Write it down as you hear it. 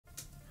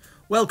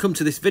Welcome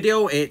to this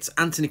video. It's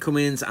Antony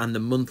Cummins and the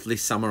monthly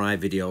samurai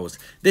videos.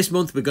 This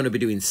month we're going to be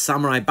doing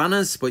samurai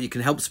banners, but you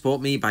can help support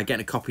me by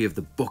getting a copy of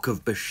the Book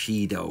of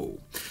Bushido.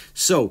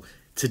 So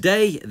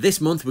today, this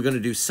month, we're going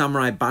to do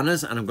samurai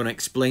banners, and I'm going to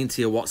explain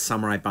to you what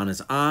samurai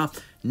banners are.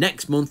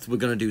 Next month we're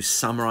going to do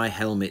samurai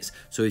helmets.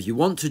 So if you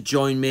want to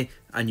join me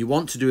and you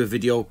want to do a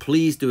video,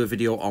 please do a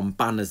video on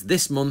banners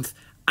this month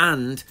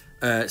and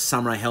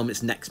samurai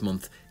helmets next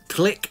month.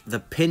 Click the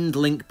pinned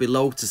link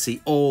below to see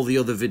all the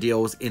other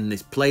videos in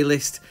this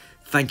playlist.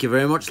 Thank you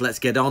very much. Let's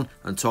get on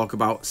and talk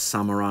about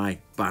samurai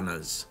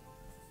banners.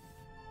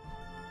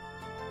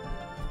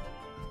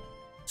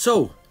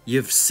 So,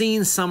 you've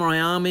seen samurai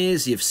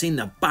armies, you've seen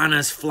the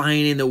banners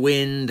flying in the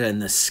wind and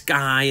the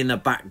sky in the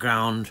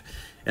background,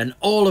 and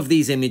all of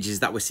these images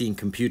that we see in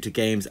computer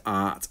games,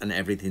 art and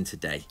everything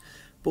today.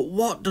 But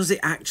what does it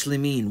actually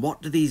mean?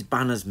 What do these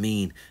banners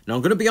mean? Now,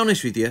 I'm going to be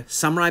honest with you,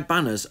 samurai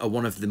banners are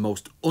one of the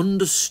most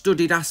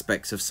understudied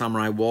aspects of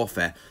samurai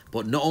warfare.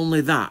 But not only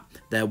that,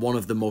 they're one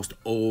of the most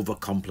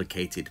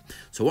overcomplicated.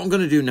 So what I'm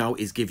going to do now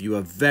is give you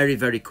a very,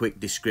 very quick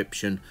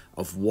description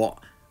of what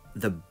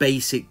the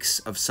basics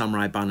of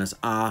samurai banners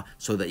are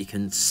so that you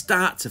can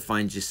start to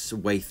find your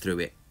way through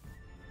it.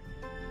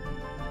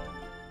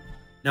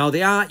 Now,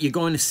 the art you're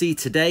going to see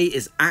today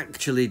is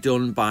actually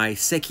done by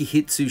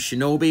Sekihitsu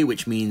Shinobi,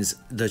 which means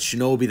the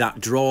shinobi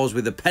that draws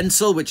with a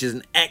pencil, which is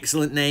an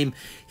excellent name.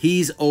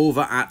 He's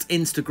over at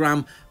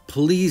Instagram.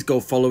 Please go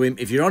follow him.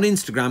 If you're on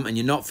Instagram and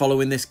you're not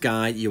following this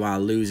guy, you are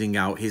losing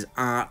out. His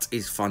art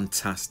is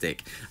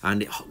fantastic,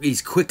 and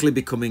he's quickly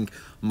becoming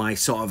my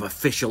sort of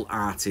official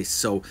artist.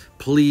 So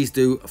please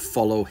do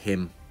follow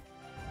him.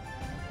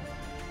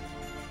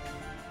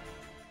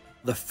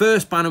 The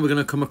first banner we're going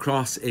to come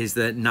across is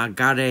the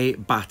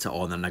Nagare Bata,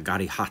 or the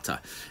Nagare Hata.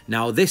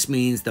 Now, this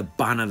means the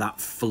banner that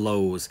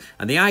flows,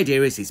 and the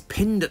idea is it's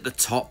pinned at the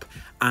top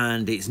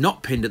and it's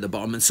not pinned at the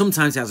bottom, and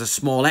sometimes it has a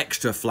small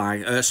extra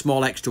flag, a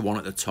small extra one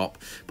at the top.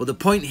 But the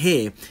point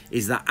here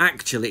is that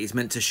actually it's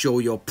meant to show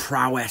your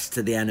prowess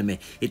to the enemy.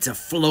 It's a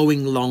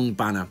flowing long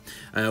banner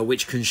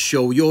which can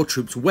show your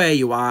troops where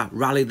you are,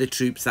 rally the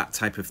troops, that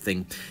type of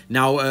thing.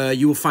 Now,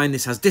 you will find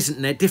this has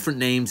different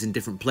names in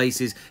different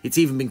places. It's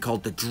even been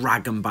called the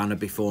Dragon Banner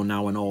before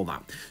now and all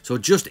that. So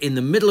just in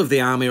the middle of the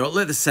army, or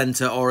at the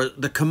centre, or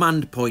at the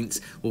command points,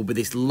 will be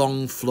this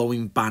long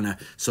flowing banner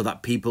so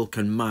that people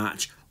can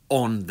march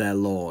on their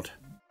lord.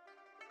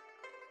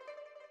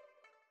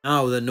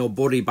 Now, the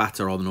Nobori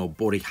Bata, or the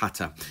Nobori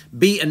Hata.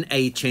 B and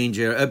H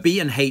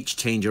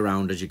change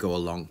around as you go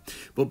along.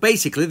 But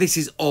basically, this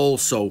is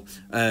also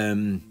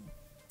the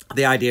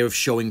idea of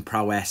showing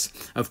prowess.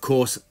 Of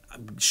course,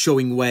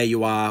 showing where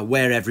you are,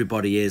 where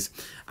everybody is.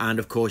 And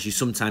of course, you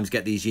sometimes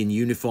get these in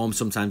uniform,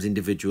 sometimes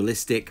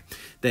individualistic.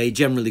 They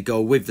generally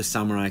go with the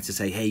samurai to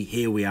say, hey,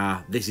 here we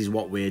are, this is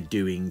what we're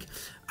doing.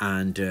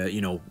 And,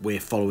 you know, we're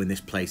following this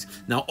place.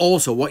 Now,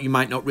 also, what you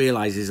might not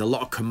realise is a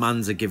lot of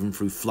commands are given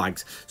through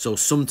flags. So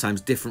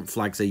sometimes different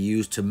flags are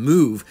used to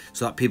move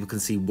so that people can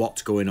see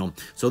what's going on.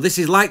 So this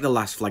is like the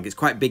last flag. It's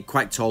quite big,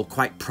 quite tall,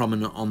 quite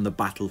prominent on the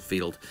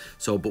battlefield.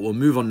 So, but we'll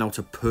move on now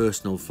to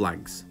personal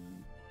flags.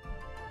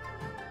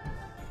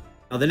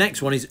 Now, the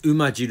next one is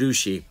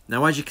umajirushi.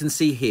 Now, as you can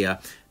see here,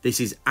 this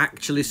is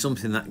actually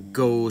something that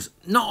goes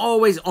not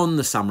always on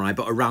the samurai,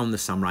 but around the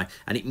samurai.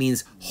 And it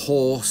means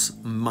horse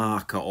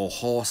marker or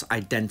horse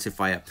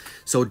identifier.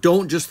 So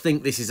don't just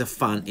think this is a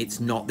fan.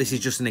 It's not. This is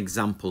just an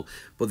example.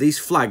 But these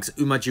flags,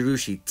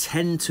 umajirushi,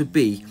 tend to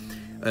be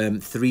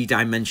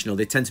three-dimensional.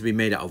 They tend to be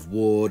made out of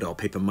wood or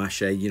paper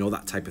mache, you know,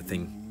 that type of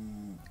thing.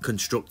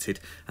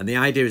 Constructed, and the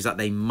idea is that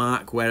they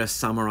mark where a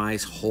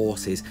samurai's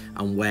horse is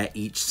and where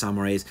each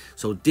samurai is.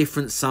 So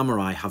different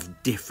samurai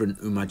have different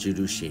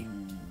umajirushi.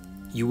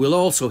 You will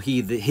also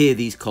hear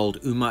these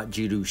called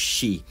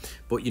umajirushi,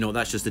 but you know,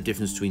 that's just the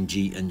difference between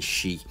ji and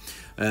shi.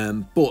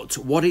 But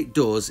what it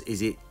does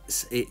is it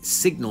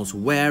signals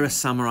where a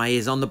samurai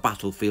is on the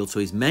battlefield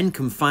so his men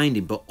can find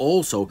him, but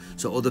also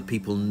so other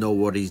people know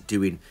what he's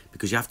doing,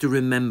 because you have to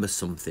remember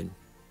something.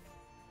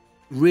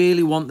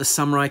 Really want the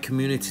samurai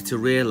community to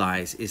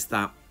realize is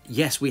that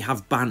yes, we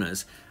have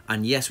banners,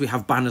 and yes, we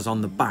have banners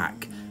on the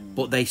back,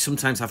 but they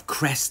sometimes have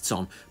crests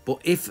on. But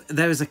if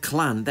there is a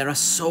clan, there are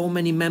so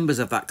many members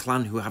of that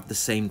clan who have the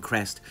same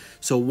crest.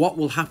 So what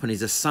will happen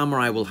is a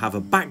samurai will have a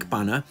back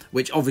banner,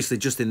 which obviously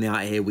just in the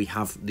art here we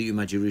have the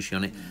umajirushi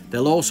on it.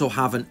 They'll also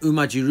have an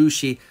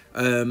umajirushi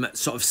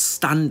sort of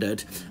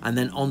standard, and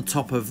then on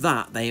top of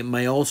that they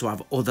may also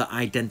have other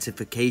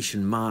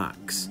identification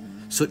marks,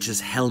 such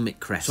as helmet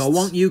crests. So I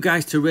want you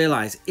guys to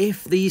realise,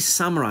 if these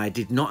samurai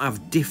did not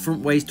have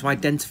different ways to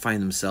identify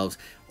themselves,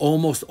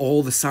 almost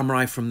all the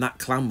samurai from that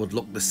clan would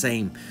look the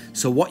same.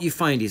 So what you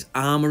find is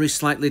armour is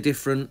slightly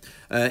different.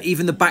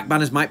 Even the back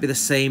banners might be the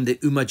same. The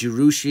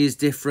umajirushi is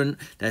different.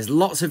 There's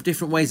lots of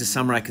different ways a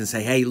samurai can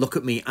say, hey, look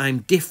at me, I'm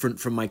different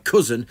from my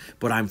cousin,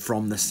 but I'm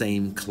from the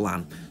same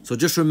clan. So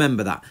just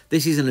remember that.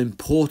 This is an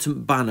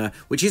important banner,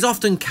 which is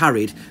often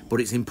carried, but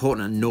it's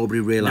important and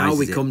nobody realises it. Now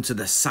we come to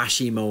the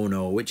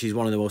sashimono, which is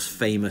one of the most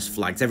famous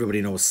flags.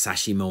 Everybody knows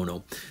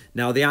sashimono.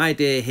 Now the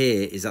idea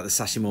here is that the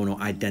sashimono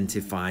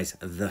identifies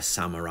the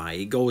samurai.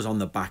 It goes on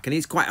the back and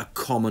it's quite a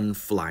common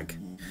flag.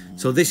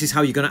 So this is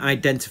how you're going to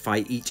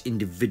identify each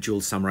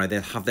individual samurai.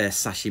 They'll have their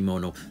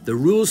sashimono. The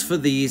rules for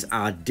these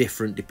are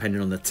different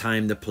depending on the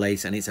time, the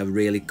place, and it's a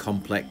really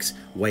complex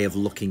way of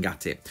looking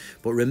at it.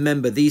 But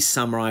remember, these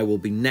samurai will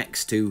be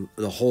next to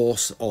the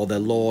horse or the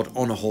lord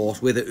on a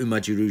horse with a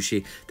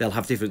umajirushi. They'll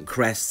have different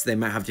crests, they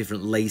might have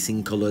different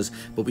lacing colours,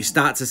 but we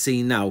start to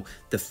see now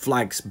the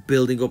flags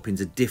building up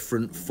into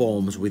different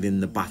forms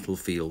within the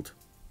battlefield.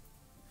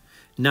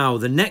 Now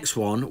the next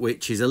one,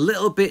 which is a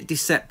little bit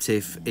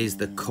deceptive, is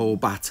the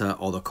kobata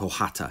or the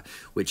kohata,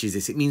 which is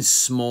this. It means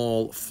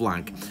small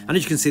flag, and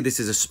as you can see, this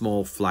is a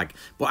small flag,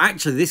 but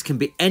actually this can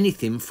be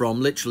anything from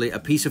literally a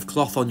piece of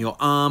cloth on your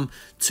arm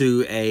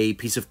to a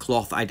piece of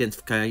cloth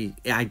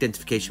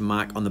identification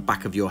mark on the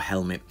back of your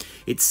helmet.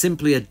 It's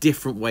simply a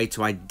different way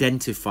to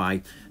identify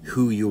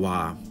who you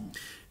are.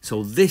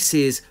 So this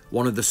is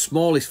one of the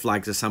smallest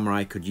flags a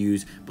samurai could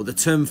use, but the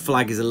term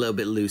flag is a little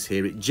bit loose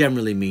here. It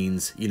generally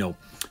means, you know,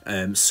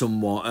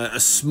 somewhat a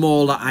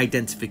smaller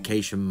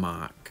identification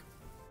mark.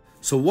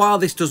 So while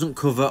this doesn't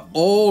cover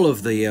all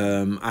of the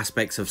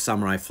aspects of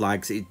samurai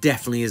flags, it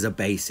definitely is a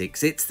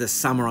basics. It's the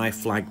samurai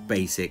flag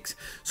basics.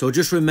 So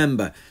just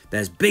remember,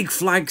 there's big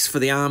flags for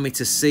the army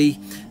to see.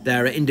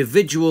 There are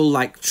individual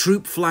like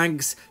troop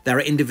flags. There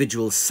are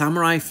individual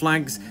samurai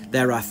flags.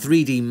 There are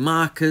 3D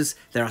markers.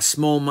 There are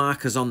small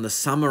markers on the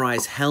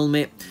samurai's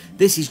helmet.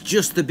 This is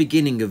just the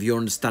beginning of your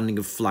understanding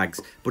of flags,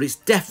 but it's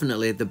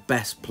definitely the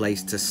best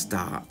place to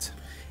start.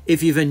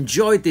 If you've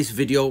enjoyed this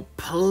video,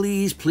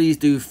 please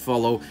do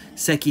follow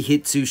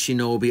Sekihitsu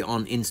Shinobi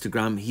on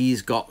Instagram.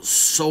 He's got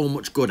so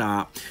much good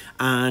art,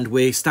 and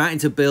we're starting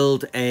to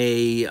build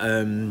a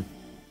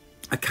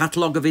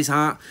catalogue of his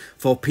art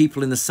for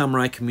people in the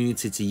samurai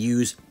community to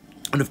use.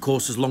 And of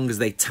course, as long as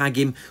they tag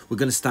him, we're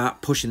going to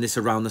start pushing this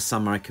around the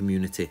samurai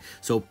community.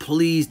 So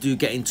please do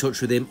get in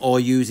touch with him or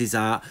use his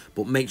art,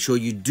 but make sure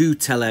you do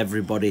tell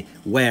everybody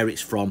where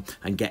it's from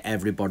and get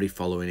everybody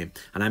following him.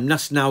 And I'm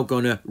just now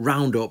going to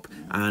round up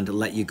and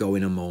let you go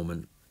in a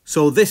moment.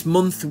 So this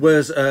month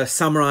was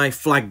Samurai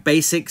Flag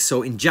Basics.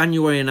 So in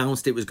January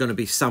announced it was going to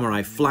be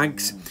Samurai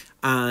Flags.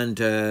 And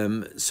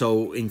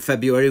so in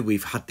February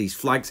we've had these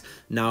flags.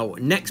 Now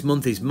next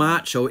month is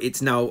March, so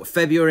it's now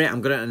February.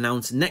 I'm going to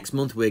announce next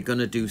month we're going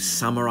to do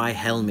samurai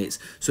helmets.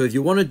 So if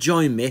you want to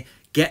join me,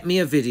 get me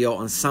a video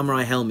on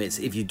samurai helmets.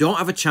 If you don't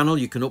have a channel,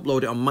 you can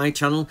upload it on my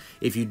channel.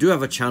 If you do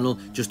have a channel,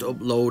 just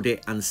upload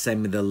it and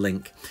send me the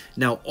link.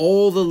 Now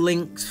all the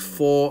links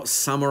for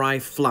samurai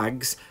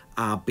flags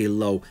are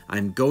below.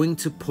 I'm going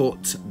to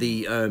put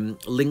the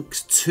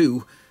links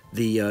to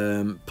the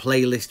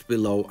playlist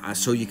below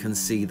so you can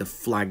see the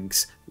flag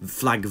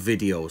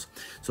videos.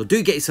 So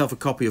do get yourself a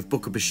copy of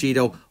Book of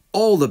Bushido.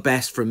 All the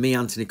best from me,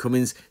 Antony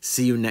Cummins.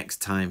 See you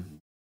next time.